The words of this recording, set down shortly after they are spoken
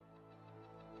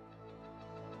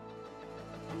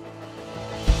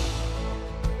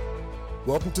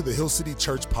Welcome to the Hill City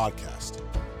Church Podcast.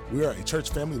 We are a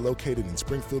church family located in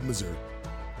Springfield, Missouri.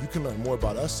 You can learn more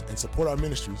about us and support our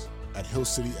ministries at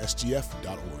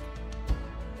hillcitysgf.org.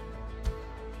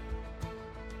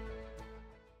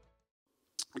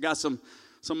 I got some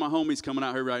of my homies coming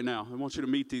out here right now. I want you to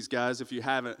meet these guys if you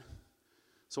haven't.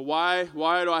 So why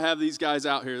do I have these guys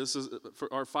out here? This is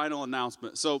for our final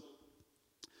announcement. So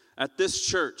at this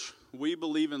church, we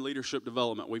believe in leadership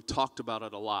development. We've talked about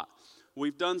it a lot.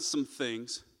 We've done some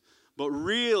things, but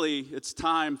really it's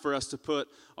time for us to put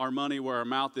our money where our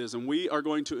mouth is, and we are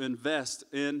going to invest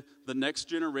in the next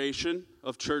generation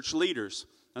of church leaders,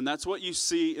 and that's what you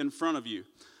see in front of you.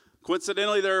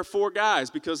 Coincidentally, there are 4 guys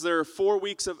because there are 4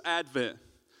 weeks of Advent,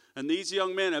 and these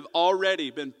young men have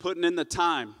already been putting in the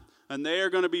time, and they are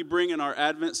going to be bringing our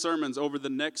Advent sermons over the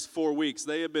next 4 weeks.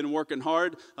 They have been working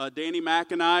hard. Danny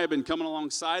Mack and I have been coming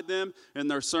alongside them in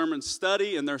their sermon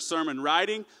study and their sermon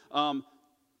writing.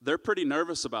 They're pretty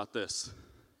nervous about this,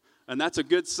 and that's a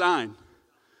good sign,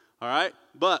 all right?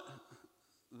 But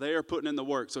they are putting in the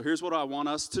work. So here's what I want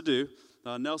us to do.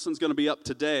 Nelson's going to be up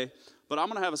today, but I'm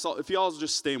going to have us all, if y'all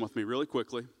just stand with me really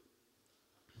quickly.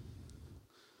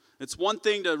 It's one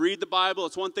thing to read the Bible,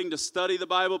 it's one thing to study the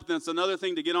Bible, but then it's another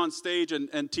thing to get on stage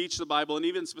and teach the Bible. And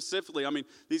even specifically, I mean,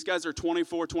 these guys are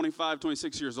 24, 25,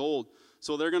 26 years old.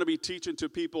 So they're going to be teaching to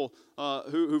people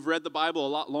who've read the Bible a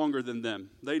lot longer than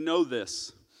them. They know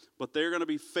this, but they're going to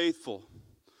be faithful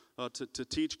to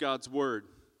teach God's Word.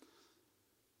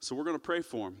 So we're going to pray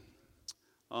for them.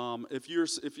 If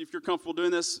you're comfortable doing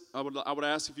this, I would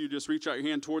ask if you just reach out your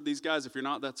hand toward these guys. If you're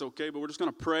not, that's okay. But we're just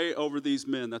going to pray over these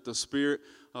men that the Spirit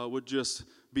would just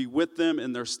be with them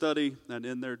in their study and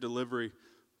in their delivery.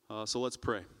 So let's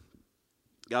pray.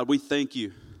 God, we thank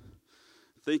you.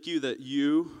 Thank you that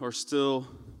you are still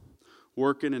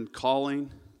working and calling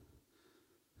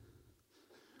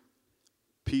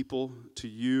people to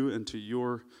you and to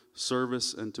your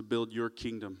service and to build your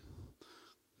kingdom.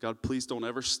 God, please don't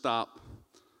ever stop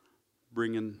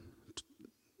bringing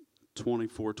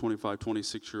 24, 25,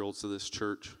 26-year-olds to this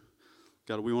church.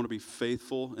 God, we want to be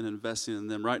faithful in investing in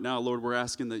them. Right now, Lord, we're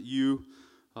asking that you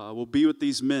will be with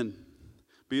these men.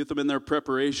 Be with them in their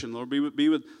preparation. Lord, be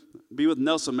with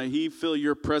Nelson. May he feel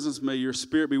your presence. May your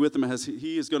Spirit be with him as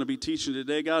he is going to be teaching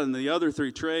today, God. And the other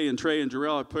 3, Trey and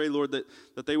Jarrell, I pray, Lord,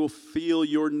 that they will feel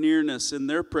your nearness in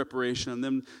their preparation. And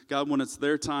then, God, when it's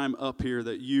their time up here,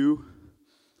 that you,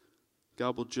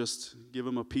 God, will just give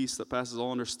them a peace that passes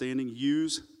all understanding.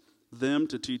 Use them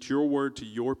to teach your word to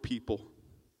your people.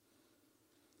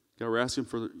 God, we're asking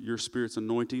for your Spirit's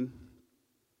anointing.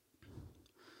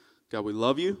 God, we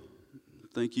love you.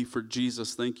 Thank you for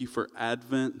Jesus. Thank you for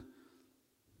Advent.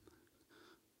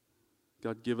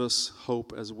 God, give us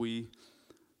hope as we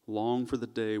long for the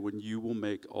day when you will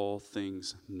make all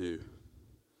things new.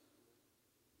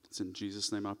 It's in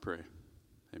Jesus' name I pray.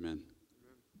 Amen.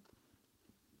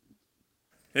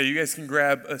 Yeah, you guys can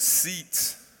grab a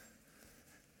seat.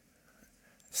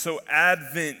 So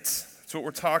Advent, that's what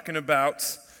we're talking about.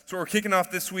 That's what we're kicking off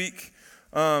this week.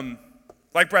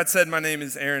 Like Brad said, my name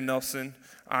is Aaron Nelson.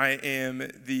 I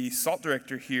am the SALT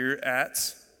director here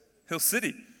at Hill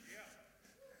City.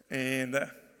 And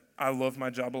I love my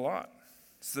job a lot.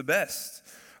 It's the best.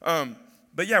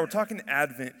 But yeah, we're talking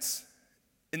Advent.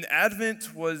 And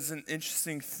Advent was an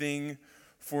interesting thing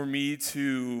for me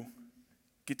to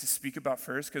get to speak about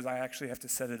first because I actually have to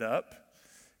set it up.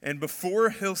 And before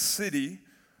Hill City,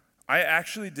 I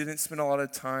actually didn't spend a lot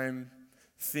of time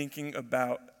thinking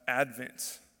about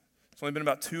Advent. It's only been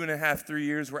about 2.5, 3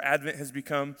 years where Advent has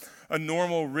become a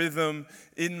normal rhythm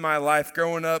in my life.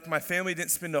 Growing up, my family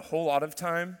didn't spend a whole lot of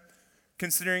time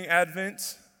considering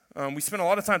Advent. We spent a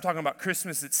lot of time talking about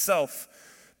Christmas itself,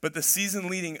 but the season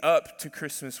leading up to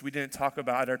Christmas, we didn't talk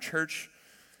about. At our church,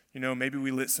 maybe we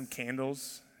lit some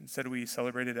candles. Instead, we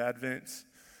celebrated Advent.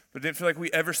 But I didn't feel like we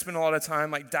ever spent a lot of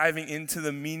time diving into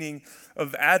the meaning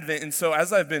of Advent. And so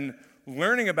as I've been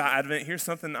learning about Advent, here's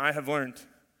something I have learned.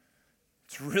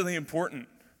 It's really important.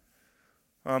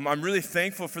 I'm really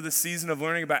thankful for the season of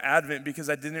learning about Advent because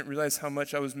I didn't realize how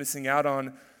much I was missing out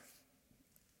on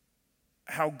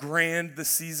how grand the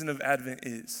season of Advent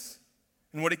is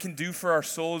and what it can do for our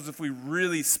souls if we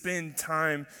really spend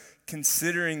time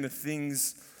considering the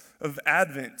things of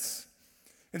Advent.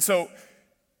 And so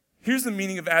here's the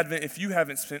meaning of Advent if you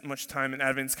haven't spent much time in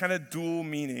Advent. It's kind of dual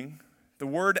meaning. The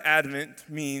word Advent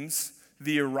means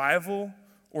the arrival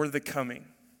or the coming.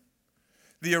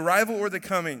 The arrival or the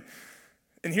coming.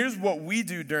 And here's what we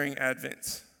do during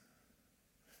Advent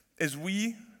is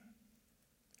we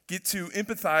get to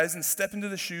empathize and step into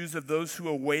the shoes of those who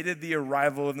awaited the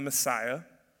arrival of the Messiah,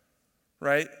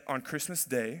 right, on Christmas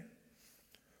Day.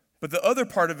 But the other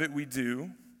part of it we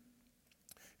do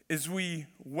is we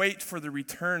wait for the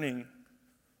returning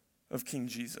of King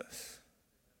Jesus.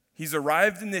 He's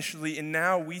arrived initially, and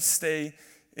now we stay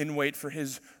and wait for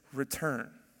his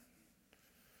return.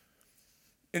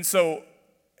 And so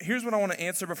here's what I want to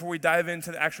answer before we dive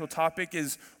into the actual topic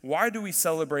is, why do we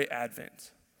celebrate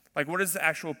Advent? Like, what is the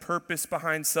actual purpose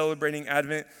behind celebrating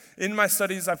Advent? In my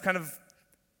studies, I've kind of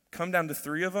come down to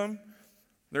 3 of them.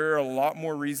 There are a lot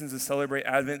more reasons to celebrate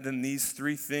Advent than these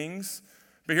 3 things.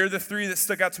 But here are the 3 that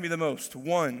stuck out to me the most.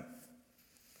 1,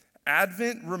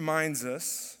 Advent reminds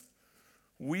us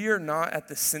we are not at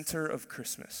the center of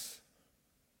Christmas.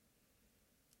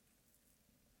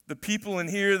 The people in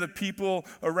here, the people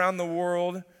around the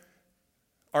world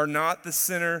are not the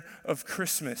center of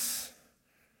Christmas.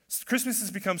 Christmas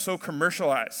has become so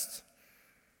commercialized,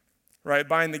 right?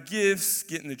 Buying the gifts,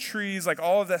 getting the trees, like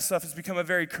all of that stuff has become a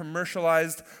very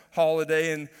commercialized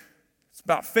holiday, and it's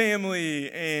about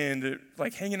family and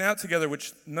like hanging out together,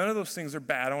 which none of those things are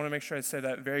bad. I want to make sure I say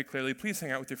that very clearly. Please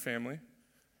hang out with your family.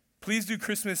 Please do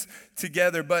Christmas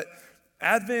together, but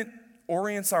Advent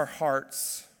orients our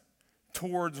hearts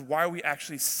towards why we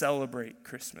actually celebrate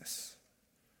Christmas.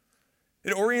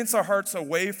 It orients our hearts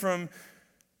away from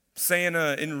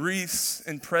Santa and wreaths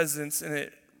and presents, and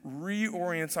it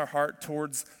reorients our heart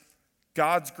towards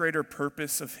God's greater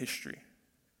purpose of history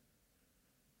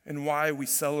and why we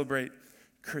celebrate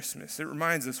Christmas. It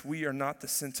reminds us we are not the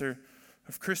center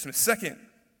of Christmas. Second,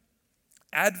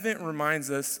 Advent reminds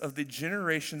us of the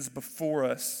generations before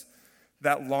us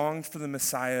that longed for the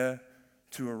Messiah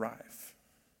to arrive.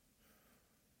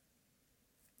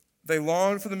 They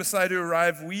longed for the Messiah to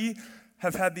arrive. We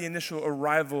have had the initial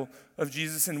arrival of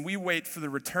Jesus, and we wait for the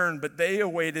return, but they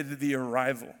awaited the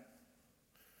arrival.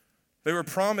 They were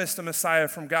promised a Messiah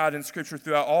from God in Scripture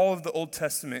throughout all of the Old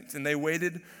Testament, and they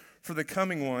waited for the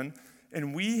coming one,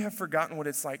 and we have forgotten what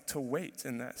it's like to wait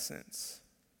in that sense.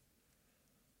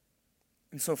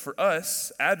 And so for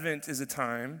us, Advent is a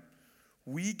time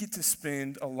we get to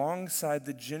spend alongside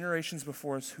the generations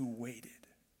before us who waited.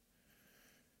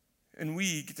 And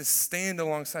we get to stand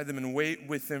alongside them and wait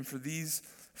with them for these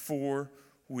 4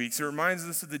 weeks. It reminds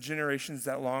us of the generations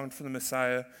that longed for the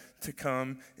Messiah to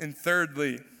come. And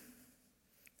thirdly,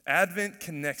 Advent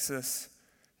connects us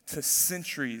to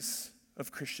centuries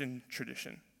of Christian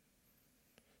tradition.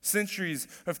 Centuries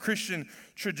of Christian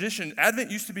tradition. Advent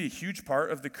used to be a huge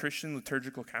part of the Christian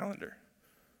liturgical calendar.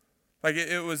 Like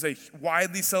it was a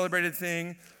widely celebrated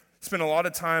thing, spent a lot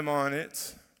of time on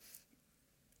it.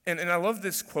 And I love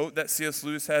this quote that C.S.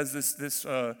 Lewis has, this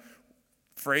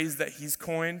phrase that he's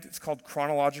coined. It's called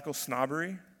chronological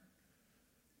snobbery.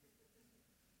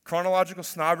 Chronological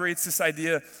snobbery, it's this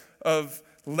idea of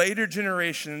later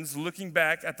generations looking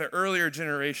back at the earlier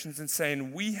generations and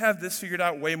saying, we have this figured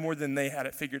out way more than they had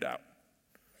it figured out.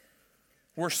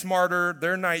 We're smarter,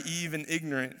 they're naive and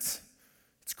ignorant.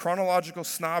 It's chronological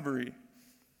snobbery.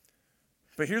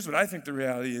 But here's what I think the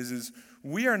reality is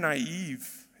we are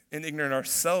naive and ignorant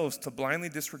ourselves to blindly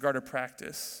disregard a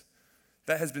practice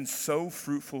that has been so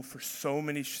fruitful for so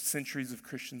many centuries of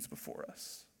Christians before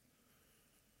us.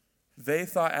 They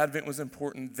thought Advent was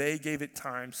important. They gave it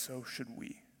time, so should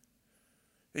we.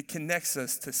 It connects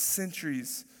us to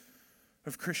centuries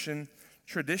of Christian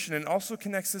tradition and also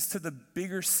connects us to the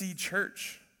bigger C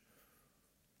church.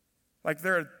 Like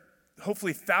there are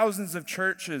hopefully thousands of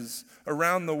churches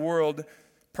around the world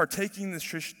partaking this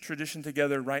tradition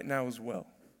together right now as well.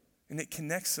 And it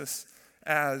connects us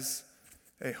as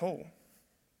a whole.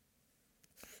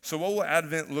 So what will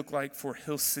Advent look like for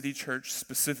Hill City Church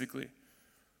specifically?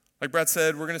 Like Brad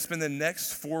said, we're going to spend the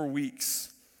next 4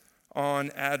 weeks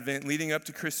on Advent leading up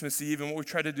to Christmas Eve. And what we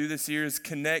try to do this year is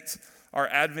connect our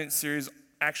Advent series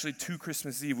actually to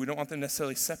Christmas Eve. We don't want them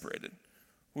necessarily separated.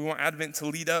 We want Advent to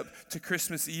lead up to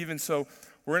Christmas Eve. And so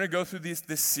we're going to go through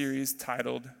this series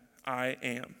titled, I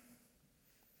Am.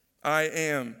 I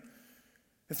Am.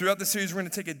 And throughout the series, we're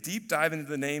going to take a deep dive into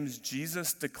the names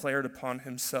Jesus declared upon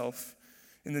himself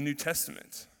in the New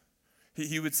Testament.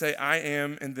 He would say, I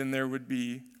am, and then there would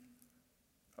be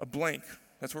a blank.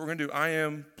 That's what we're going to do. I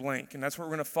am blank. And that's what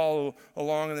we're going to follow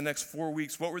along in the next 4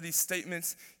 weeks. What were these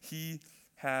statements he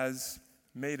has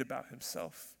made about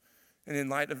himself? And in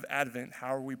light of Advent,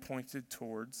 how are we pointed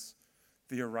towards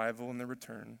the arrival and the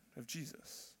return of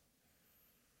Jesus?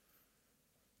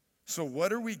 So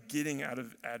what are we getting out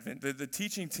of Advent? The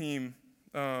teaching team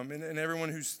and everyone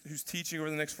who's teaching over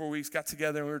the next 4 weeks got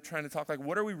together and we were trying to talk like,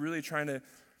 what are we really trying to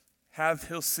have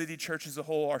Hill City Church as a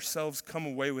whole ourselves come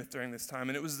away with during this time?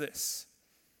 And it was this.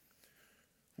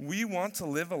 We want to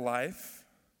live a life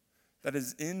that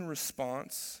is in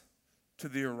response to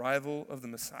the arrival of the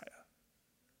Messiah.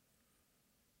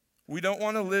 We don't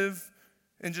want to live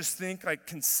and just think like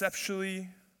conceptually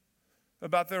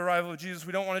about the arrival of Jesus.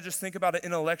 We don't want to just think about it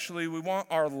intellectually. We want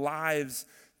our lives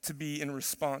to be in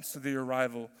response to the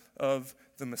arrival of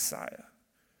the Messiah.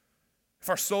 If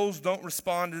our souls don't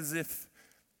respond as if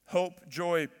hope,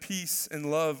 joy, peace, and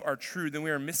love are true, then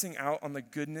we are missing out on the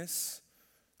goodness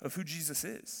of who Jesus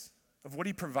is, of what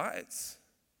he provides.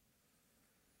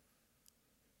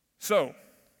 So,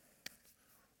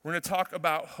 we're going to talk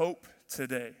about hope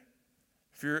today.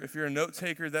 If you're a note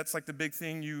taker, that's like the big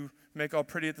thing you make all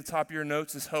pretty at the top of your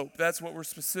notes is hope. That's what we're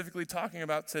specifically talking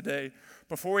about today.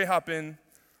 Before we hop in,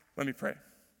 let me pray.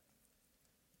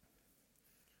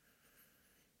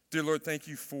 Dear Lord, thank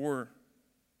you for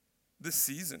this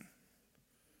season.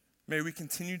 May we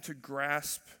continue to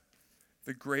grasp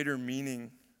the greater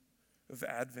meaning of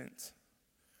Advent.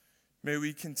 May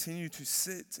we continue to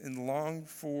sit and long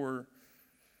for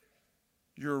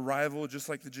your arrival, just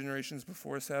like the generations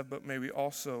before us have, but may we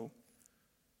also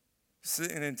sit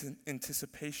in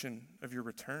anticipation of your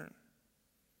return.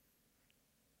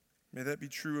 May that be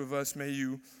true of us. May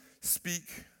you speak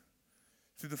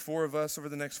through the four of us over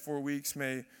the next 4 weeks.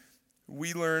 May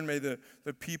we learn, may the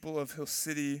people of Hill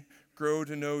City grow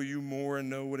to know you more and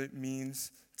know what it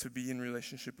means to be in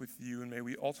relationship with you. And may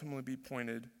we ultimately be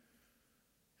pointed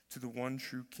to the one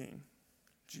true King,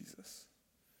 Jesus.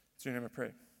 It's your name I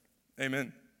pray.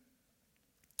 Amen.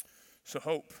 So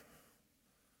hope.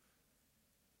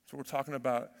 That's what we're talking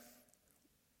about.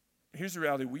 Here's the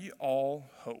reality. We all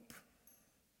hope.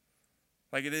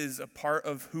 Like it is a part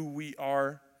of who we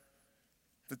are.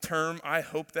 The term "I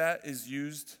hope that" is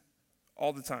used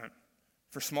all the time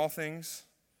for small things.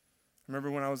 I remember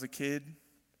when I was a kid,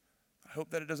 I hope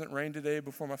that it doesn't rain today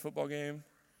before my football game.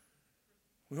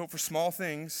 We hope for small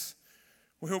things.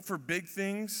 We hope for big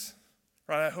things,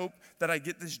 right? I hope that I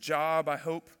get this job. I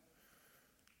hope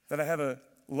that I have a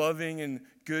loving and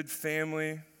good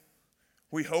family.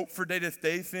 We hope for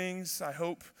day-to-day things. I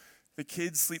hope the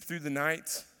kids sleep through the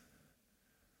night.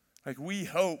 Like we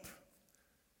hope.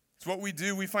 It's what we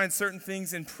do. We find certain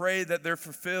things and pray that they're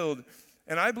fulfilled.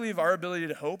 And I believe our ability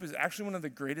to hope is actually one of the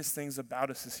greatest things about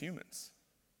us as humans.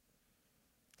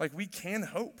 Like we can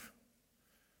hope.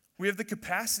 We have the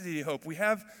capacity to hope. We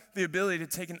have the ability to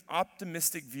take an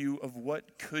optimistic view of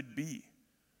what could be.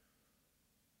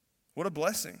 What a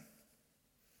blessing.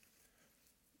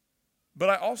 But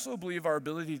I also believe our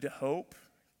ability to hope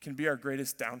can be our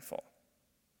greatest downfall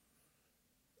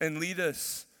and lead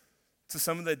us to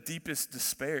some of the deepest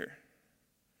despair.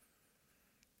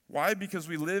 Why? Because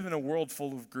we live in a world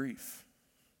full of grief,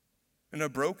 in a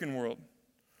broken world,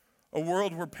 a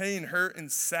world where pain, hurt,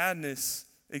 and sadness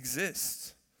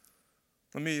exist.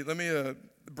 Let me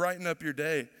brighten up your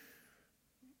day.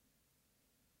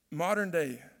 Modern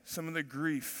day, some of the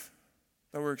grief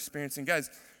that we're experiencing. Guys,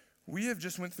 we have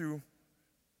just went through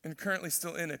and currently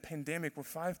still in a pandemic where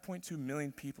 5.2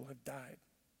 million people have died.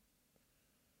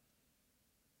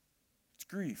 It's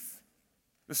grief.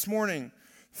 This morning,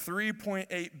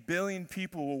 3.8 billion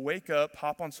people will wake up,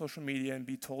 hop on social media, and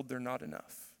be told they're not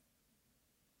enough.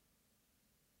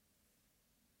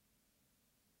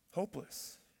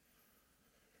 Hopeless.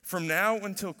 From now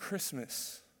until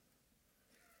Christmas,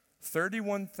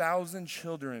 31,000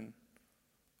 children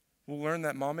will learn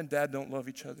that mom and dad don't love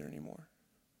each other anymore.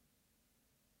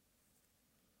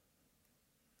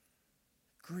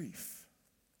 Grief.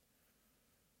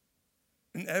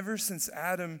 And ever since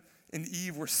Adam and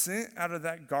Eve were sent out of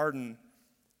that garden,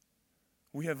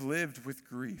 we have lived with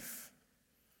grief.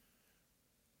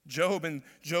 Job, in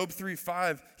Job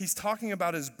 3:5, he's talking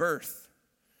about his birth.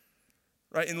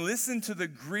 Right? And listen to the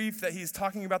grief that he's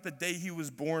talking about the day he was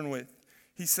born with.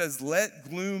 He says, "Let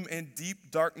gloom and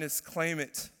deep darkness claim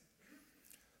it.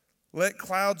 Let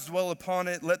clouds dwell upon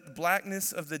it. Let the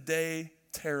blackness of the day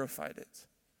terrify it."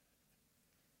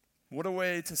 What a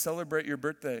way to celebrate your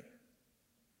birthday.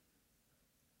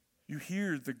 You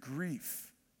hear the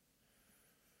grief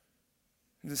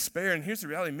and despair. And here's the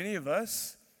reality. Many of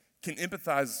us can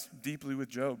empathize deeply with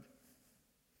Job.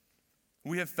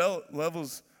 We have felt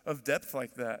levels of depth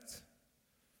like that.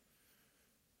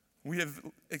 We have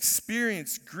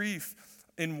experienced grief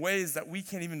in ways that we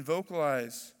can't even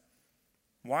vocalize.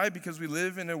 Why? Because we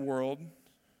live in a world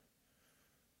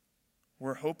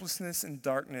where hopelessness and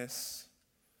darkness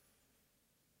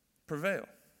prevail.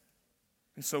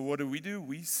 And so what do?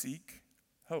 We seek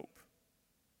hope.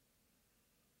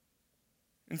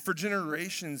 And for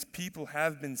generations, people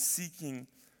have been seeking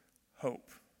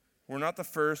hope. We're not the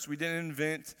first. We didn't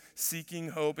invent seeking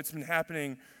hope. It's been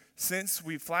happening since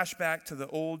we flash back to the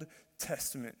Old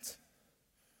Testament.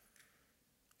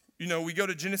 You know, we go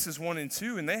to Genesis 1 and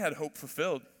 2, and they had hope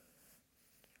fulfilled.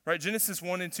 Right? Genesis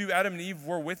 1 and 2, Adam and Eve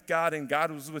were with God and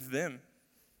God was with them.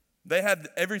 They had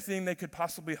everything they could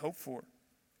possibly hope for.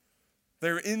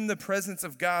 They were in the presence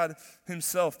of God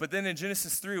himself. But then in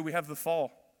Genesis 3, we have the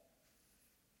fall.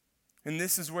 And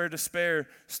this is where despair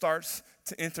starts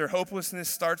to enter. Hopelessness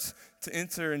starts to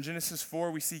enter. In Genesis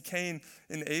 4, we see Cain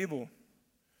and Abel.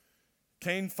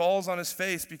 Cain falls on his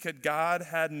face because God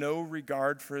had no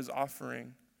regard for his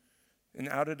offering. And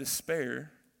out of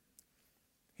despair,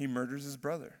 he murders his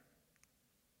brother.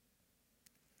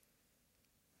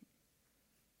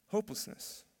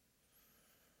 Hopelessness.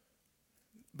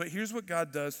 But here's what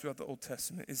God does throughout the Old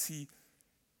Testament is he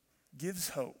gives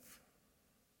hope.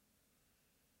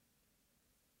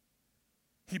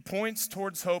 He points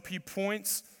towards hope. He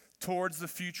points towards the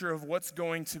future of what's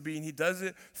going to be. And he does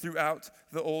it throughout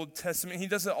the Old Testament. He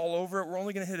does it all over. We're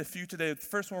only going to hit a few today. The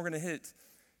first one we're going to hit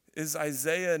is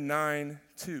Isaiah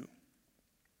 9:2.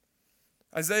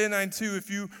 Isaiah 9:2, if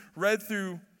you read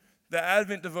through the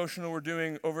Advent devotional we're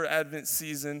doing over Advent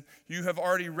season, you have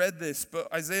already read this.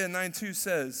 But Isaiah 9:2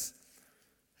 says,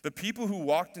 "The people who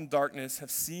walked in darkness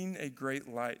have seen a great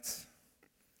light.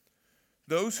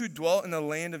 Those who dwelt in a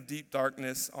land of deep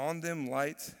darkness, on them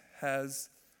light has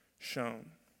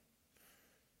shone."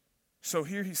 So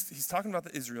here he's talking about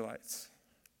the Israelites,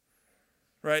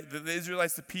 right? The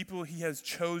Israelites, the people he has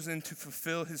chosen to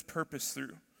fulfill his purpose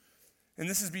through. And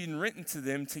this is being written to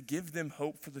them to give them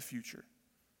hope for the future.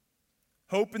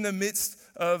 Hope in the midst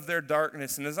of their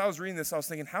darkness. And as I was reading this, I was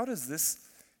thinking, how does this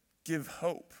give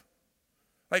hope?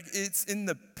 Like it's in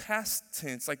the past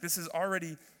tense, like this has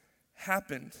already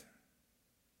happened.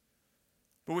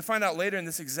 But we find out later in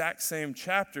this exact same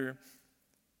chapter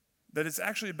that it's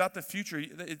actually about the future.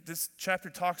 This chapter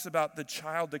talks about the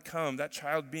child to come, that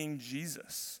child being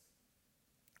Jesus.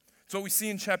 So what we see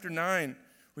in chapter 9,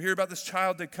 we hear about this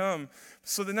child to come.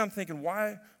 So then I'm thinking,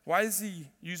 why is he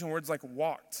using words like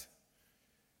walked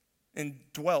and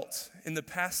dwelt in the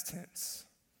past tense?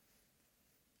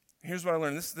 Here's what I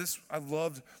learned. I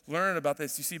loved learning about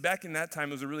this. You see, back in that time,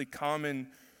 it was a really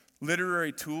common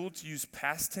literary tool to use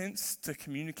past tense to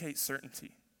communicate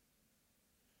certainty.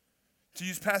 To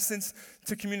use past tense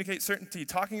to communicate certainty,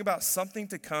 talking about something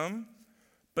to come,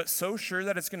 but so sure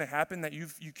that it's going to happen that you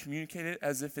communicate it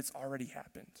as if it's already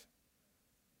happened.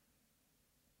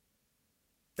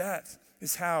 That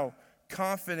is how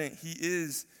confident he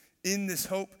is in this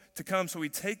hope to come. So we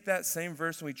take that same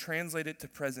verse and we translate it to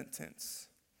present tense.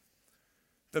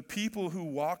 The people who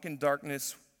walk in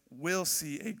darkness will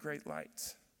see a great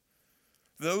light.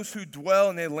 Those who dwell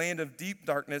in a land of deep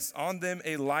darkness, on them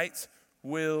a light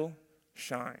will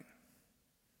shine.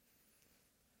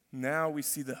 Now we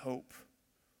see the hope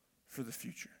for the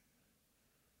future.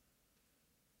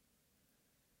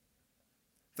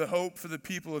 The hope for the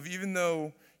people of even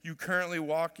though you currently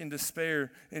walk in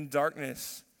despair, in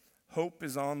darkness, hope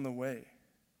is on the way.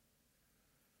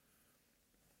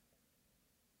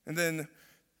 And then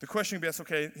the question would be asked,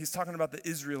 okay, he's talking about the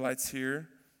Israelites here.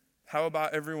 How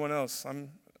about everyone else? I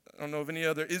don't know of any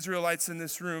other Israelites in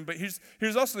this room, but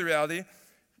here's also the reality.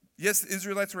 Yes, the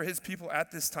Israelites were his people at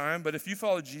this time, but if you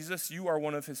follow Jesus, you are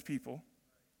one of his people.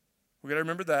 We got to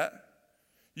remember that.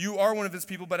 You are one of his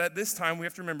people, but at this time, we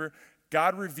have to remember,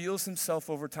 God reveals himself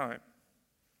over time.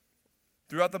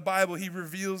 Throughout the Bible, he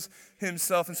reveals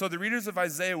himself. And so the readers of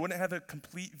Isaiah wouldn't have a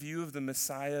complete view of the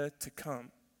Messiah to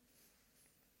come.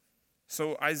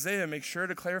 So Isaiah makes sure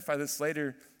to clarify this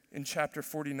later in chapter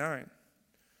 49.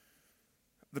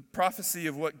 The prophecy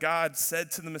of what God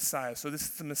said to the Messiah. So this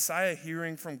is the Messiah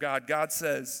hearing from God. God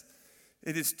says,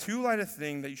 "It is too light a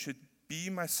thing that you should be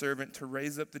my servant to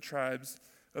raise up the tribes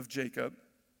of Jacob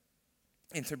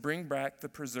and to bring back the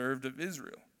preserved of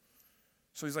Israel."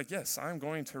 So he's like, yes, I'm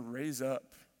going to raise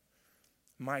up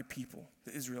my people,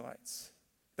 the Israelites.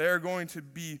 They are going to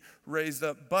be raised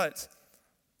up, but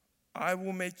I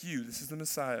will make you, this is the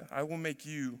Messiah, I will make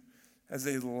you as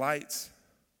a light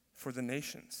for the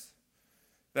nations,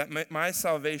 that my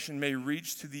salvation may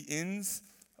reach to the ends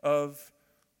of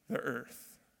the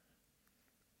earth.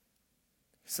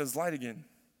 He says light again.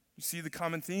 You see the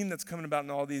common theme that's coming about in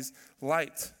all these,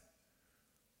 light.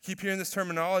 Keep hearing this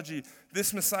terminology.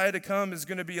 This Messiah to come is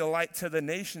going to be a light to the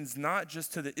nations, not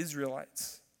just to the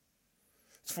Israelites.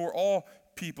 It's for all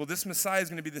people. This Messiah is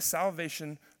going to be the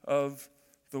salvation of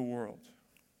the world.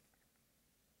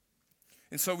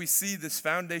 And so we see this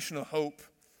foundational hope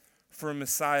for a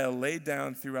Messiah laid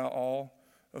down throughout all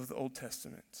of the Old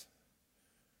Testament.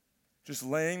 Just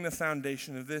laying the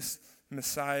foundation of this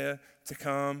Messiah to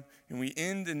come. And we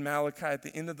end in Malachi at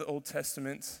the end of the Old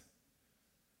Testament.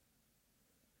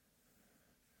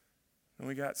 And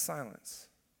we got silence.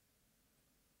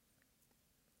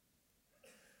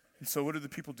 And so what do the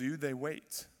people do? They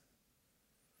wait.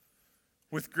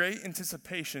 With great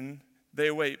anticipation,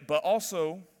 they wait, but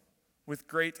also with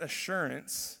great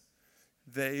assurance,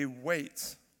 they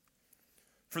wait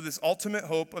for this ultimate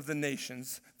hope of the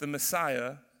nations, the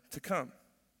Messiah, to come.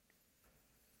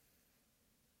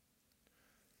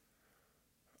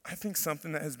 I think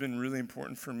something that has been really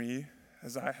important for me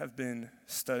as I have been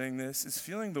studying this is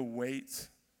feeling the weight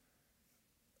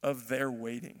of their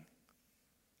waiting.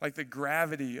 Like the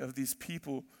gravity of these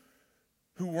people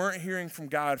who weren't hearing from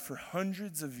God for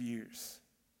hundreds of years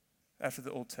after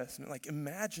the Old Testament. Like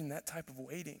imagine that type of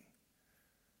waiting.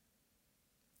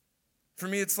 For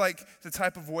me, it's like the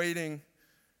type of waiting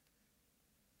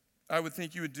I would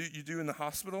think you do in the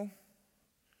hospital,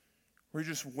 where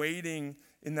you're just waiting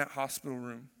in that hospital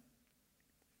room.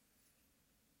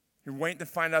 You're waiting to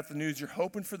find out the news. You're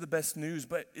hoping for the best news,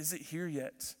 but is it here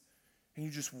yet? And you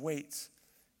just wait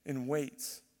and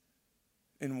wait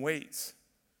and wait.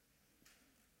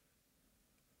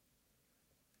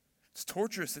 It's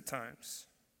torturous at times.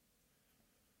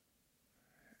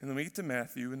 And then we get to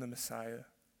Matthew and the Messiah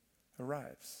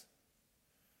arrives.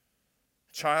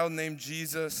 A child named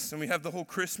Jesus, and we have the whole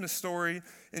Christmas story,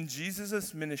 and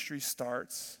Jesus' ministry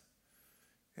starts.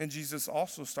 And Jesus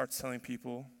also starts telling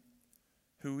people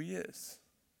who he is.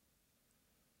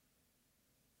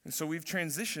 And so we've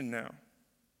transitioned now.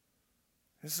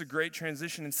 This is a great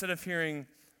transition. Instead of hearing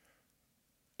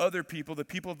other people, the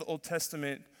people of the Old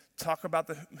Testament, talk about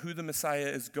who the Messiah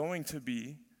is going to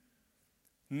be,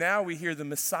 now we hear the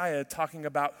Messiah talking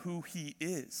about who he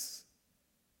is.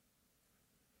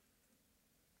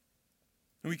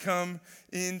 We come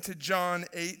into John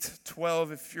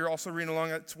 8:12. If you're also reading along,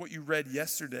 that's what you read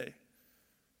yesterday.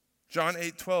 John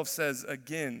 8:12 says,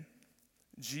 again,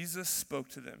 Jesus spoke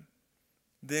to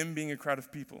them being a crowd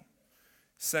of people,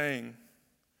 saying,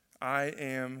 I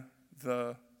am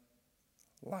the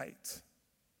light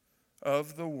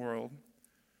of the world.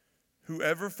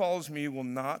 Whoever follows me will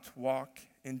not walk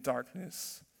in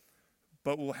darkness,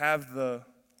 but will have the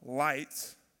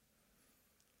light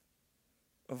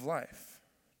of life.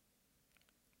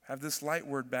 Have this light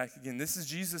word back again. This is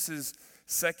Jesus'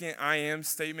 second I am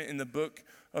statement in the book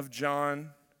of John.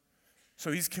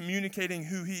 So he's communicating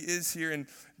who he is here. And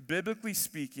biblically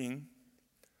speaking,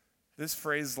 this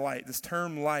phrase light, this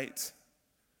term light,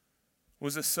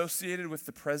 was associated with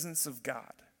the presence of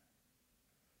God.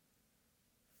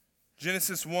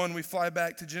 Genesis 1, we fly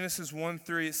back to Genesis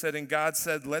 1:3. It said, and God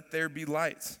said, let there be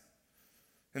light.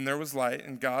 And there was light,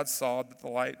 and God saw that the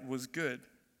light was good.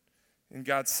 And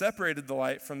God separated the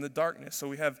light from the darkness. So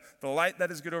we have the light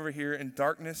that is good over here and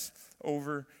darkness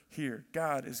over here.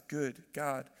 God is good.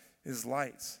 God is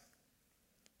light.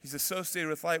 He's associated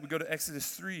with light. We go to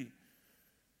Exodus 3.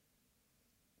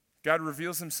 God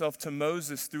reveals himself to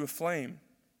Moses through a flame.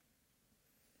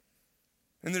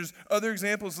 And there's other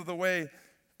examples of the way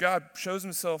God shows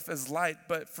himself as light.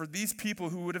 But for these people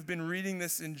who would have been reading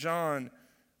this in John,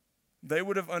 they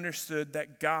would have understood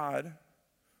that God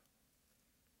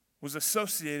was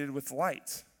associated with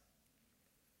light.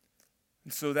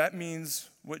 And so that means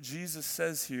what Jesus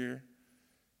says here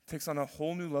takes on a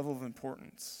whole new level of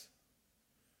importance.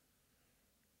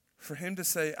 For him to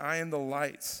say, I am the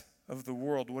light of the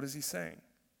world, what is he saying?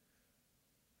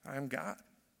 I am God.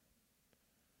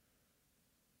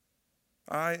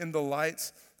 I am the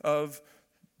light of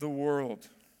the world.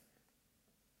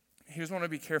 Here's what I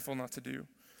want to be careful not to do.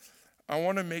 I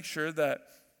want to make sure that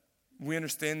we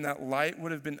understand that light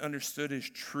would have been understood as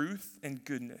truth and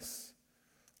goodness.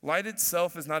 Light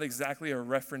itself is not exactly a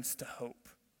reference to hope.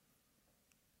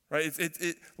 Right?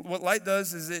 What light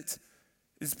does is it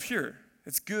is pure.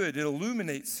 It's good. It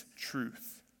illuminates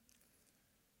truth.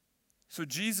 So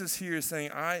Jesus here is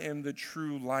saying, I am the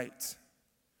true light.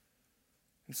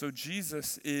 And so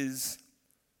Jesus is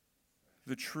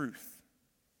the truth.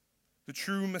 The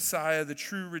true Messiah, the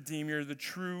true Redeemer, the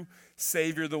true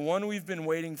Savior, the one we've been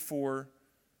waiting for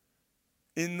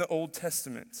in the Old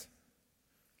Testament.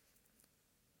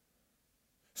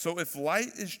 So if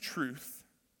light is truth,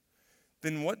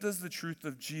 then what does the truth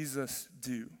of Jesus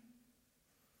do?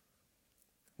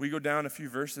 We go down a few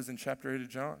verses in chapter 8 of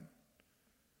John,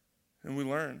 and we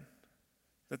learn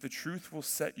that the truth will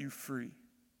set you free.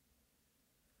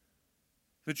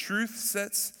 The truth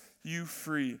sets you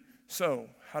free. So,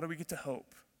 how do we get to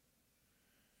hope?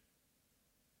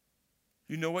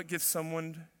 You know what gives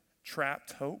someone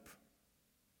trapped hope?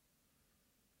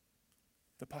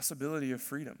 The possibility of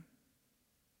freedom.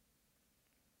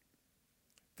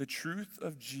 The truth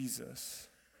of Jesus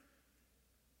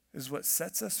is what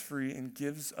sets us free and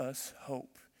gives us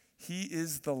hope. He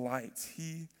is the light.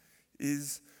 He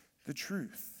is the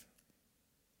truth.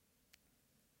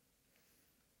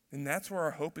 And that's where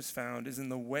our hope is found, is in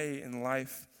the way and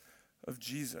life of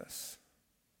Jesus.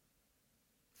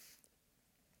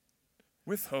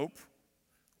 With hope,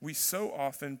 we so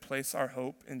often place our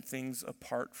hope in things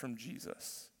apart from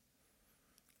Jesus.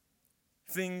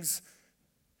 Things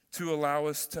to allow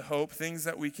us to hope, things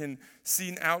that we can see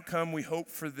an outcome, we hope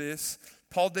for this.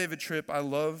 Paul David Tripp, I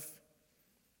love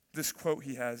this quote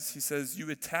he has. He says, "You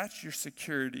attach your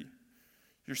security,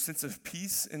 your sense of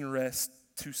peace and rest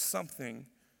to something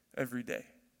every day."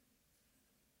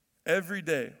 Every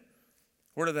day.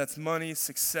 Whether that's money,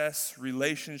 success,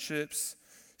 relationships,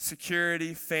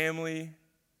 security, family,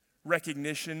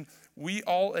 recognition, we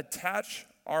all attach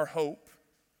our hope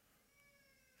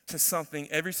to something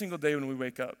every single day when we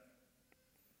wake up.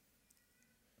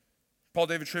 Paul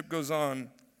David Tripp goes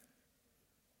on.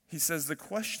 He says, the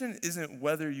question isn't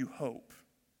whether you hope.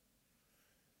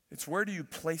 It's where do you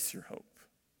place your hope?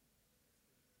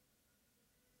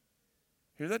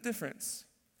 Hear that difference?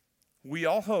 We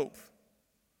all hope.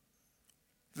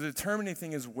 The determining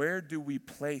thing is, where do we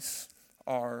place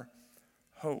our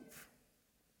hope?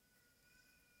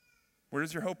 Where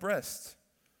does your hope rest?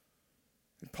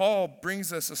 And Paul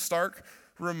brings us a stark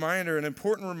reminder, an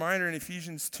important reminder in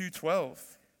Ephesians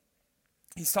 2:12.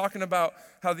 He's talking about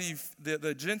how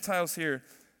the Gentiles here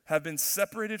have been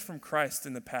separated from Christ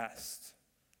in the past.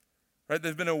 Right?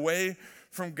 They've been away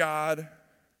from God,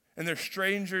 and they're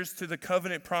strangers to the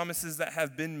covenant promises that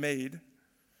have been made.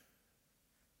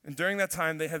 And during that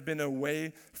time, they have been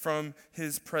away from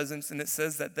his presence, and it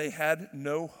says that they had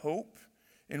no hope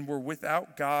and were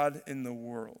without God in the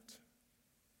world.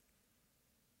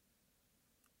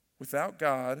 Without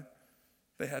God,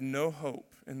 they had no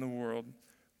hope in the world.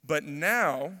 But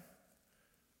now,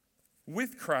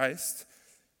 with Christ,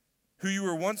 who you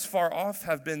were once far off,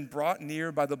 have been brought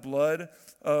near by the blood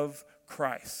of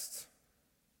Christ.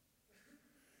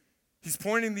 He's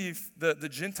pointing the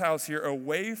Gentiles here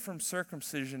away from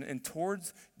circumcision and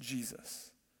towards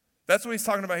Jesus. That's what he's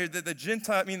talking about here.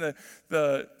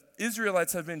 The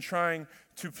Israelites have been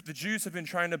the Jews have been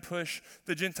trying to push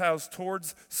the Gentiles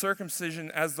towards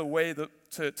circumcision as the way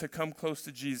to come close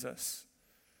to Jesus,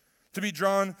 to be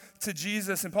drawn to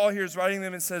Jesus. And Paul here is writing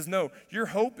them and says, no, your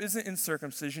hope isn't in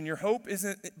circumcision. Your hope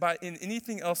isn't in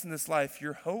anything else in this life.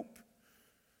 Your hope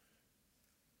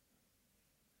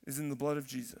is in the blood of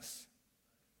Jesus.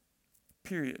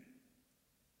 Period.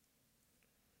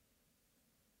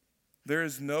 There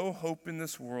is no hope in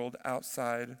this world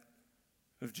outside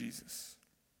of Jesus.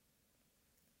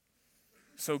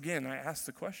 So again, I ask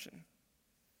the question,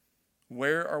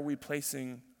 where are we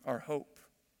placing our hope?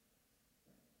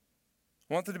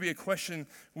 I want that to be a question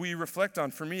we reflect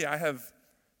on. For me, I have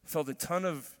felt a ton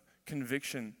of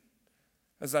conviction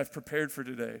as I've prepared for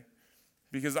today,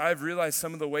 because I've realized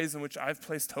some of the ways in which I've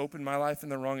placed hope in my life in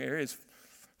the wrong areas.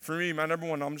 For me, my number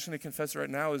one, I'm just going to confess it right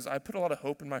now, is I put a lot of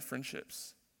hope in my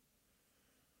friendships.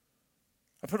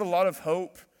 I put a lot of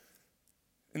hope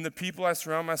in the people I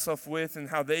surround myself with and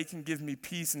how they can give me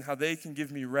peace and how they can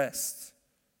give me rest.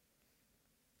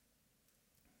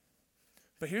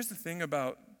 But here's the thing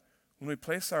about when we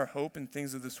place our hope in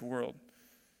things of this world,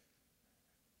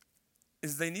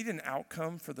 is they need an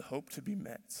outcome for the hope to be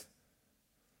met.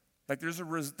 Like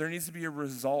there needs to be a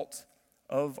result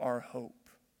of our hope.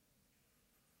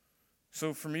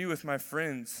 So for me with my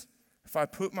friends, if I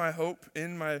put my hope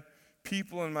in my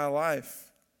people in my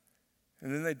life,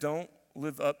 and then they don't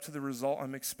live up to the result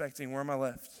I'm expecting, where am I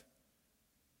left?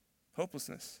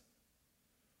 Hopelessness.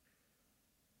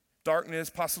 Darkness,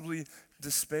 possibly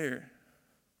despair.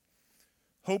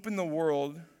 Hope in the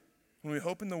world, when we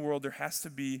hope in the world, there has to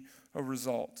be a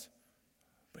result.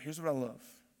 But here's what I love.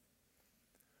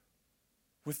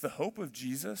 With the hope of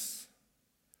Jesus,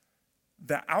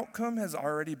 the outcome has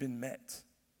already been met.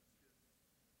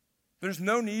 There's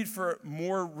no need for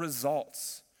more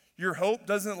results. Your hope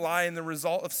doesn't lie in the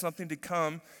result of something to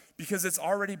come because it's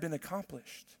already been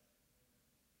accomplished.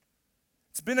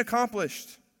 It's been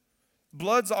accomplished.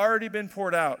 Blood's already been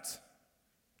poured out.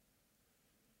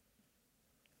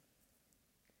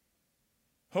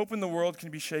 Hope in the world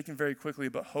can be shaken very quickly,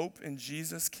 but hope in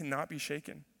Jesus cannot be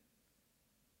shaken.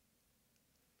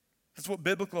 That's what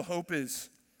biblical hope is.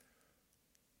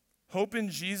 Hope in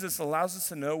Jesus allows us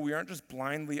to know we aren't just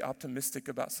blindly optimistic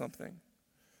about something.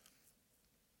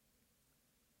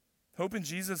 Hope in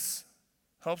Jesus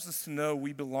helps us to know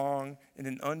we belong in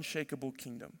an unshakable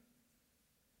kingdom.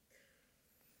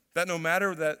 That no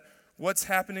matter what's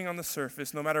happening on the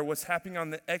surface, no matter what's happening on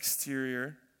the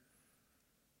exterior,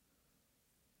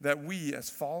 that we as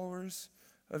followers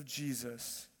of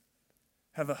Jesus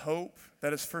have a hope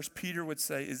that, as 1 Peter would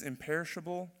say, is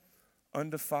imperishable,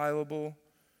 undefilable,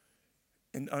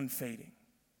 and unfading.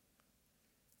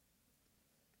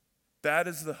 That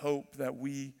is the hope that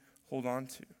we hold on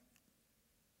to.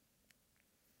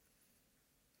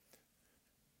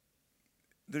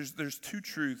 There's two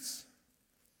truths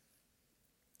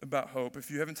about hope. If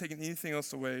you haven't taken anything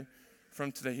else away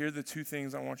from today, here are the two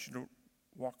things I want you to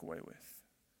walk away with.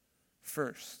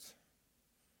 First,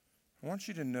 I want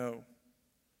you to know,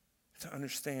 to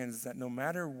understand, is that no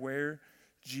matter where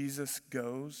Jesus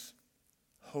goes,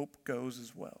 hope goes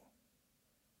as well.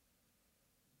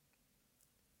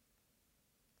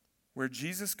 Where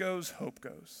Jesus goes, hope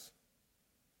goes.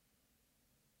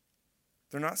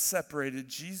 They're not separated.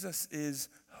 Jesus is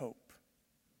hope.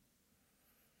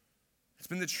 It's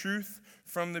been the truth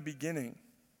from the beginning.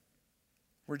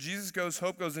 Where Jesus goes,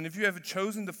 hope goes. And if you have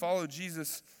chosen to follow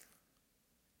Jesus,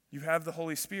 you have the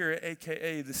Holy Spirit,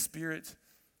 a.k.a. the Spirit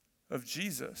of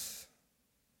Jesus.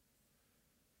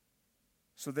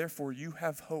 So therefore, you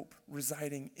have hope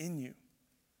residing in you,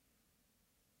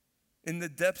 in the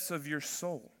depths of your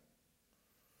soul.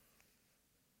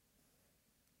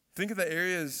 Think of the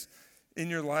areas in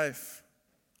your life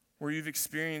where you've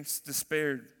experienced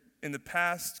despair in the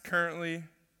past, currently.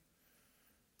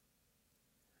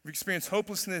 You've experienced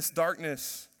hopelessness,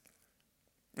 darkness.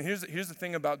 And here's the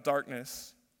thing about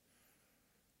darkness,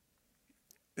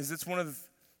 is it's one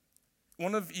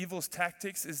of evil's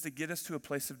tactics is to get us to a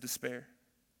place of despair.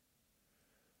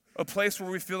 A place where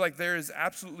we feel like there is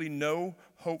absolutely no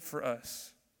hope for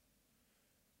us.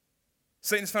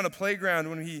 Satan's found a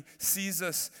playground when he sees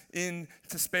us in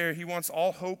despair. He wants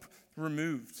all hope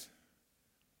removed.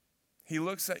 He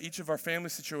looks at each of our family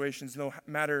situations, no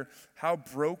matter how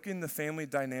broken the family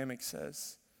dynamic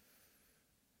it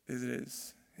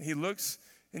is. He looks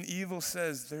and evil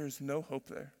says there's no hope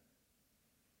there.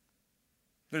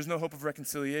 There's no hope of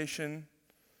reconciliation.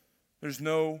 There's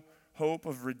no hope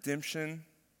of redemption.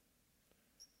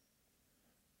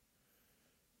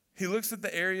 He looks at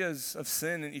the areas of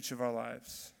sin in each of our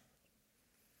lives.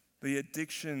 The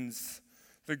addictions,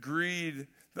 the greed,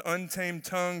 the untamed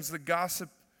tongues, the gossip.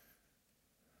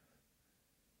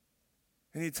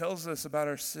 And he tells us about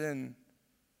our sin.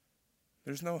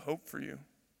 There's no hope for you.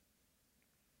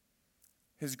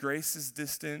 His grace is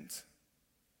distant.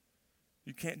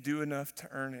 You can't do enough to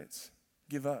earn it.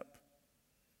 Give up.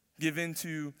 Give in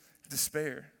to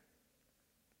despair.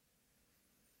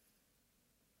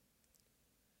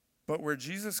 But where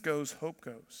Jesus goes, hope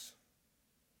goes.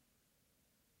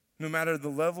 No matter the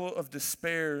level of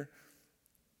despair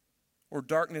or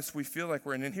darkness we feel like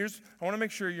we're in. And I want to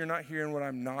make sure you're not hearing what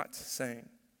I'm not saying.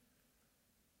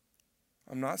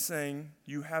 I'm not saying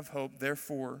you have hope,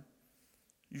 therefore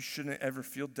you shouldn't ever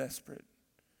feel desperate,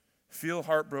 feel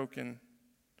heartbroken.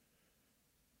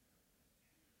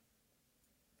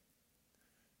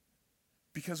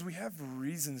 Because we have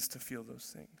reasons to feel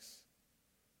those things.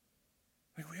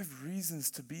 Like we have reasons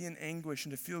to be in anguish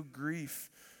and to feel grief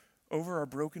over our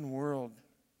broken world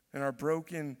and our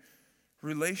broken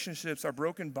relationships, our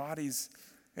broken bodies,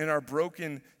 and our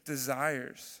broken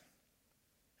desires.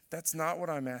 That's not what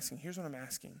I'm asking. Here's what I'm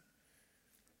asking.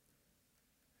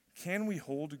 Can we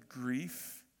hold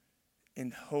grief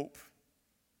and hope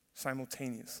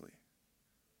simultaneously?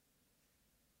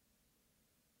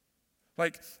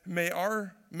 Like, may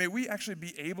we actually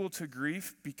be able to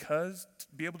grieve because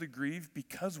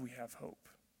we have hope.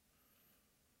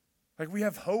 Like, we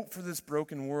have hope for this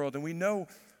broken world, and we know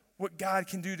what God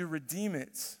can do to redeem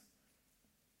it.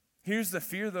 Here's the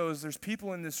fear, though, is there's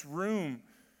people in this room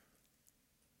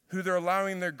who they're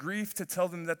allowing their grief to tell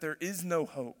them that there is no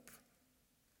hope.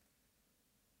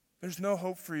 There's no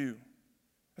hope for you.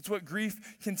 That's what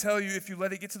grief can tell you if you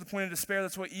let it get to the point of despair.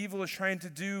 That's what evil is trying to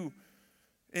do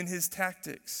in his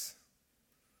tactics.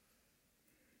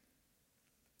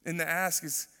 And the ask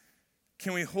is,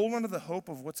 can we hold on to the hope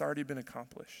of what's already been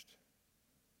accomplished?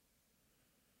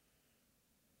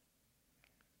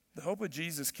 The hope of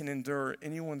Jesus can endure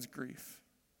anyone's grief.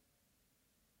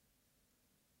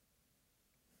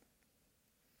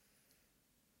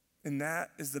 And that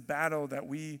is the battle that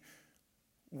we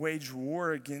wage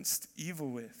war against evil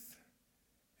with,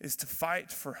 is to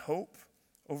fight for hope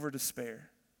over despair.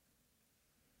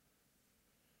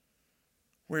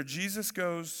 Where Jesus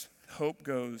goes, hope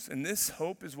goes. And this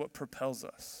hope is what propels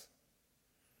us.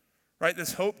 Right?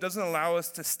 This hope doesn't allow us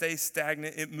to stay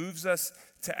stagnant. It moves us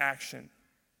to action.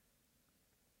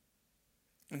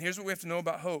 And here's what we have to know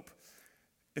about hope.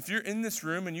 If you're in this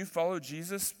room and you follow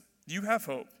Jesus, you have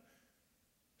hope.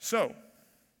 So,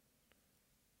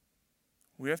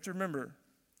 we have to remember,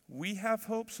 we have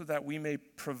hope so that we may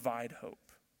provide hope.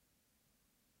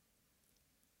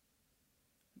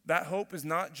 That hope is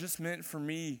not just meant for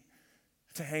me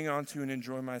to hang on to and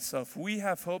enjoy myself. We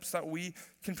have hopes that we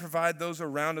can provide those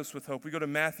around us with hope. We go to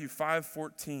Matthew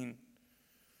 5:14.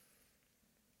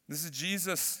 This is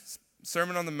Jesus'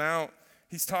 Sermon on the Mount.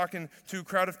 He's talking to a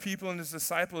crowd of people and his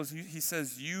disciples. He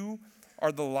says, "You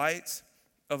are the light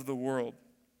of the world.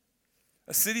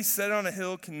 A city set on a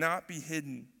hill cannot be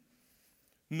hidden,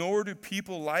 nor do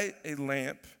people light a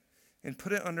lamp and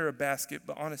put it under a basket,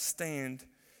 but on a stand,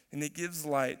 and it gives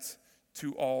light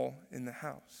to all in the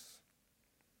house.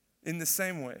 In the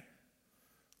same way,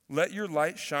 let your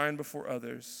light shine before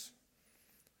others,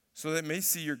 so that they may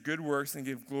see your good works and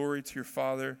give glory to your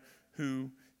Father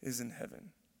who is in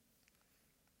heaven."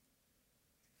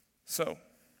 So,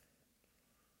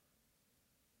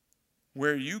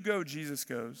 where you go, Jesus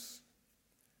goes,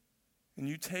 and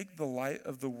you take the light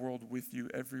of the world with you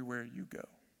everywhere you go.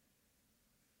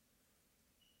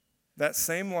 That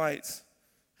same light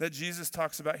that Jesus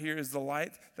talks about here is the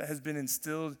light that has been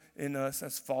instilled in us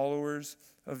as followers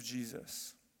of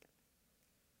Jesus.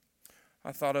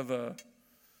 I thought of a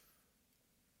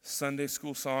Sunday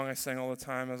school song I sang all the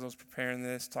time as I was preparing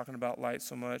this, talking about light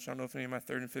so much. I don't know if any of my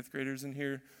 3rd and 5th graders in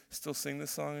here still sing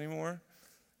this song anymore,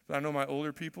 but I know my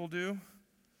older people do.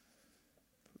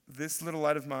 This little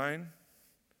light of mine,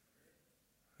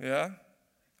 yeah,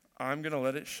 I'm going to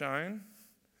let it shine.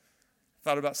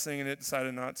 Thought about singing it,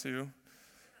 decided not to.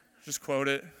 Just quote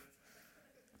it.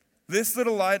 This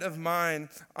little light of mine,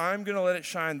 I'm going to let it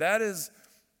shine. That is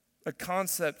a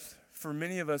concept for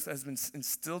many of us that has been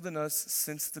instilled in us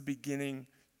since the beginning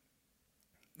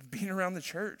of being around the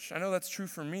church. I know that's true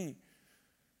for me.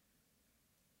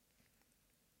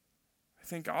 I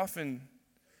think often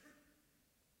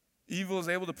evil is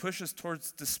able to push us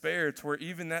towards despair, to where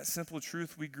even that simple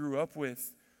truth we grew up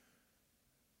with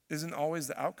isn't always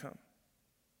the outcome.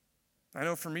 I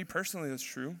know for me personally that's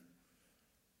true.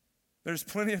 There's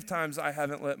plenty of times I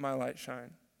haven't let my light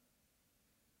shine.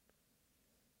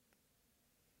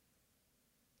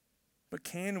 But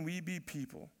can we be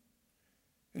people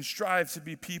and strive to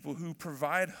be people who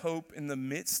provide hope in the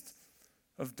midst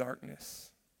of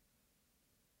darkness?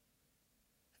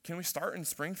 Can we start in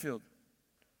Springfield?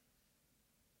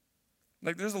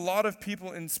 Like, there's a lot of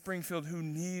people in Springfield who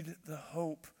need the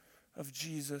hope of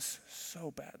Jesus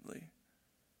so badly.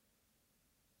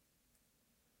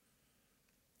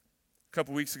 A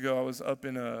couple weeks ago, I was up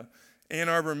in Ann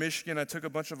Arbor, Michigan. I took a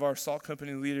bunch of our salt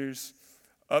company leaders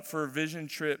up for a vision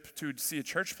trip to see a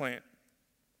church plant.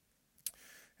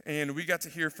 And we got to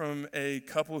hear from a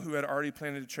couple who had already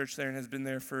planted a church there and has been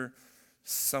there for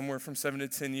somewhere from 7 to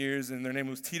 10 years, and their name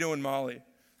was Tito and Molly.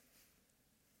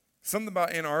 Something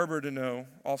about Ann Arbor to know,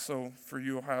 also for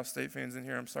you Ohio State fans in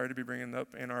here, I'm sorry to be bringing up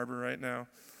Ann Arbor right now.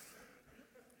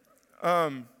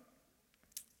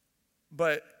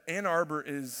 But Ann Arbor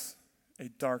is a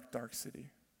dark, dark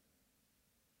city.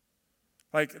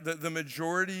 Like the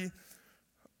majority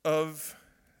of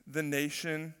the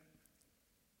nation,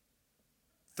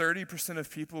 30%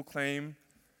 of people claim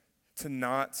to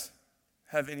not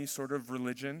have any sort of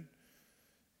religion.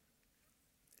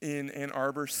 In Ann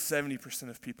Arbor, 70%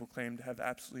 of people claim to have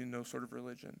absolutely no sort of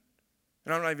religion.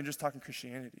 And I'm not even just talking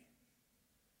Christianity.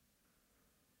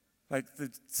 Like,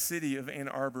 the city of Ann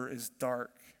Arbor is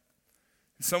dark.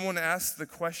 And someone asked the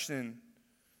question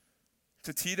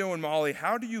to Tito and Molly,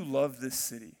 how do you love this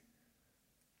city?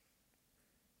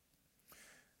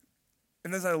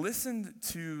 And as I listened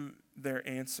to their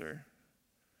answer,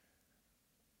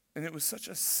 and it was such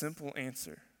a simple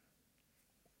answer,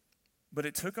 but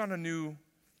it took on a new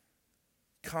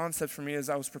concept for me as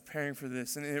I was preparing for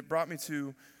this, and it brought me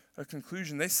to a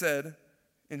conclusion. They said,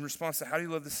 in response to how do you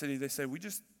love the city, they said, we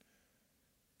just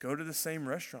go to the same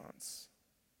restaurants,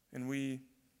 and we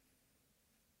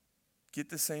get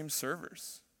the same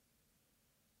servers,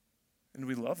 and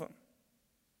we love them.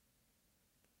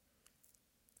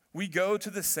 We go to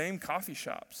the same coffee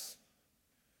shops.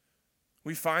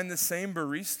 We find the same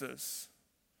baristas,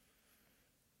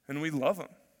 and we love them.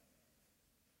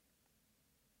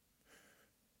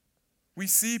 We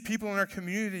see people in our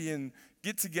community and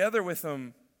get together with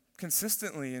them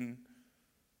consistently, and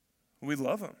we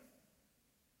love them.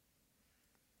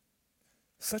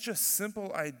 Such a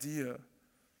simple idea.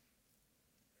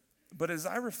 But as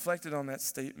I reflected on that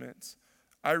statement,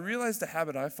 I realized a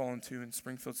habit I fall into in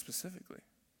Springfield specifically.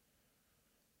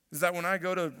 Is that when I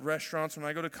go to restaurants, when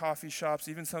I go to coffee shops,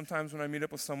 even sometimes when I meet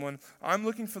up with someone, I'm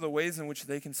looking for the ways in which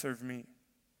they can serve me.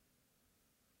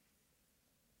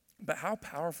 But how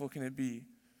powerful can it be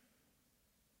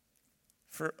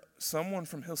for someone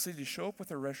from Hill City to show up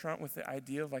with a restaurant with the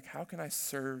idea of, like, how can I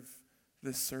serve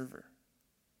this server?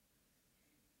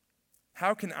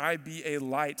 How can I be a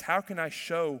light? How can I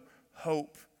show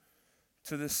hope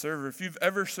to this server. If you've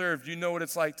ever served, you know what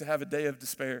it's like to have a day of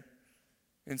despair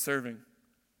in serving.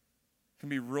 It can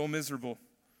be real miserable.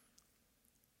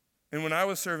 And when I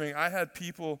was serving, I had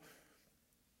people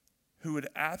who would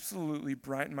absolutely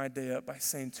brighten my day up by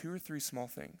saying 2 or 3 small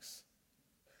things.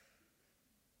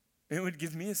 And it would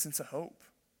give me a sense of hope.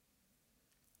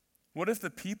 What if the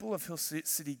people of Hill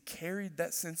City carried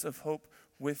that sense of hope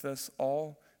with us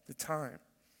all the time?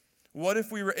 What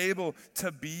if we were able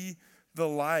to be the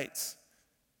light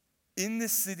in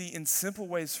this city in simple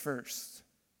ways first?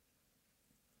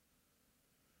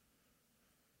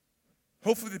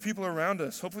 Hopefully the people around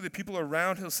us, hopefully the people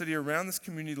around Hill City, around this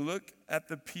community, look at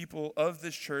the people of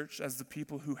this church as the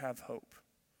people who have hope.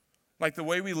 Like the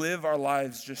way we live our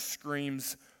lives just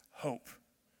screams hope.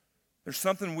 There's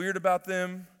something weird about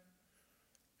them.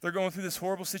 They're going through this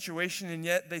horrible situation, and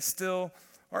yet they still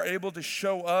are able to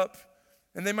show up.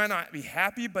 And they might not be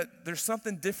happy, but there's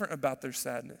something different about their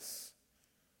sadness.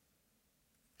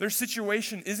 Their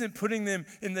situation isn't putting them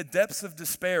in the depths of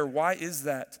despair. Why is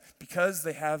that? Because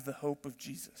they have the hope of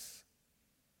Jesus.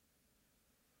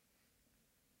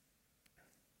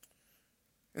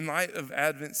 In light of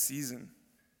Advent season,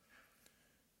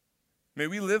 may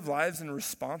we live lives in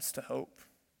response to hope.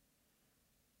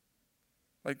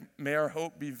 Like, may our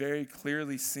hope be very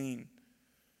clearly seen.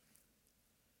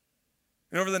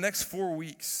 And over the next 4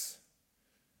 weeks,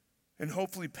 and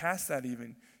hopefully past that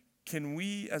even, can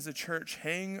we as a church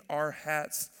hang our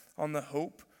hats on the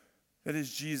hope that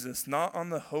is Jesus, not on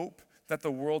the hope that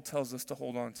the world tells us to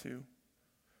hold on to,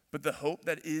 but the hope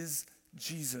that is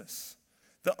Jesus,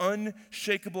 the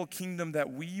unshakable kingdom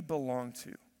that we belong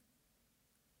to.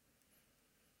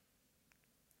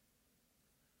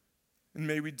 And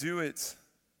may we do it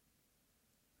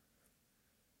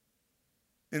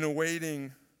in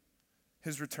awaiting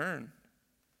his return.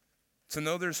 To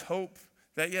know there's hope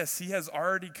that, yes, he has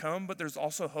already come, but there's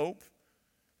also hope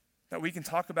that we can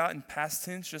talk about in past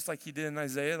tense, just like he did in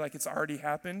Isaiah, like it's already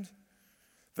happened.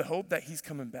 The hope that he's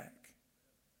coming back.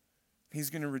 He's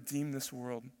going to redeem this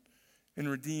world and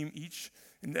redeem each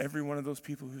and every one of those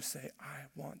people who say, I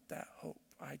want that hope.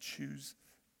 I choose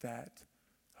that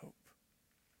hope.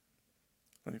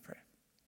 Let me pray.